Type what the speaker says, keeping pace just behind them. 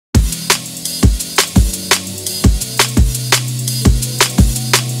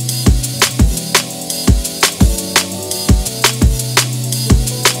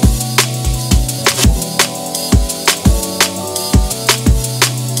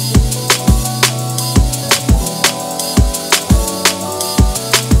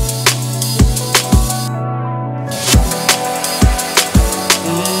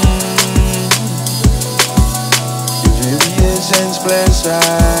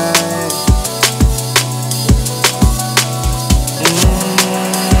blessed.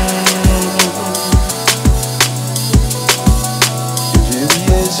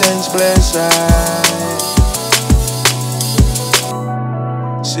 Vivian's blessed.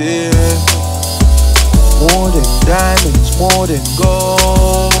 See, more than diamonds, more than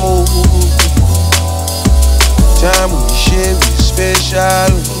gold. Time we share is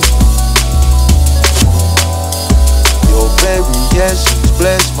special. Your very essence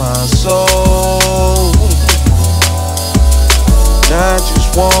bless my soul. And I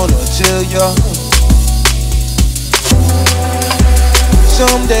just wanna tell ya,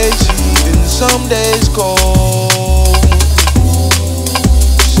 some days heat and some days cold.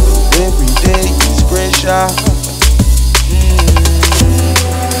 So every day is pressure.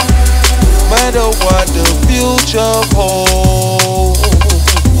 No matter what the future holds,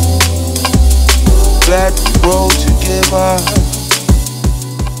 glad we grow together.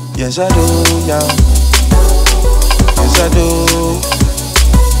 Yes I do, yeah. Yes I do.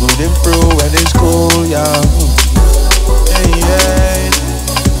 Good and through and it's cool, yeah. Hey, yeah.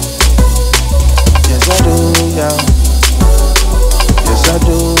 Yes I do, yeah. Yes I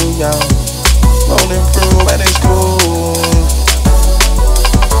do, yeah. Rolling through and it's cool.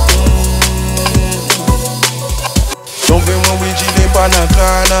 Don't be when we chillin' on a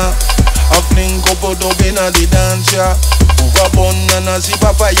corner. I fling couple dub inna the dance, yeah. Over bun and I see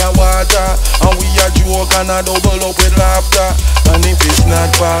papaya water. And we a joke and a double up with laughter. And if it's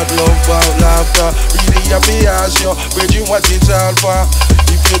not about love, about laughter, really happy ask you, Bridget, what it's all for?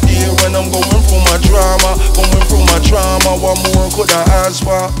 If you're there when I'm going through my drama, what more could I ask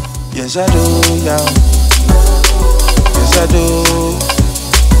for? Yes I do, yeah. Yes I do.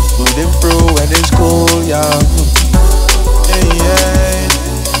 Good and through and it's cool, yeah. Hey, yeah.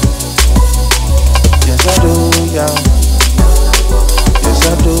 Yes I do, yeah. Yes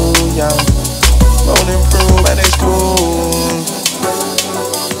I do, yeah. Rolling through and it's cool.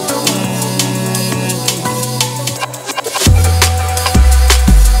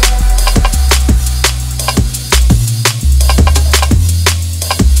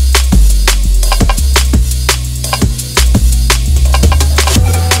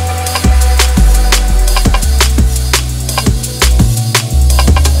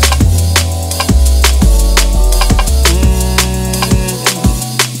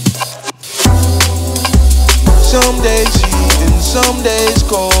 Some days heat and some days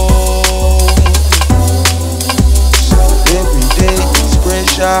cold. So every day is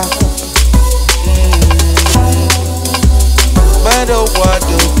pressure. No matter what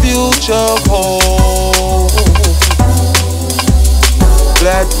the future holds,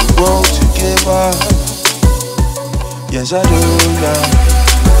 glad we grow together. Yes I do, yeah.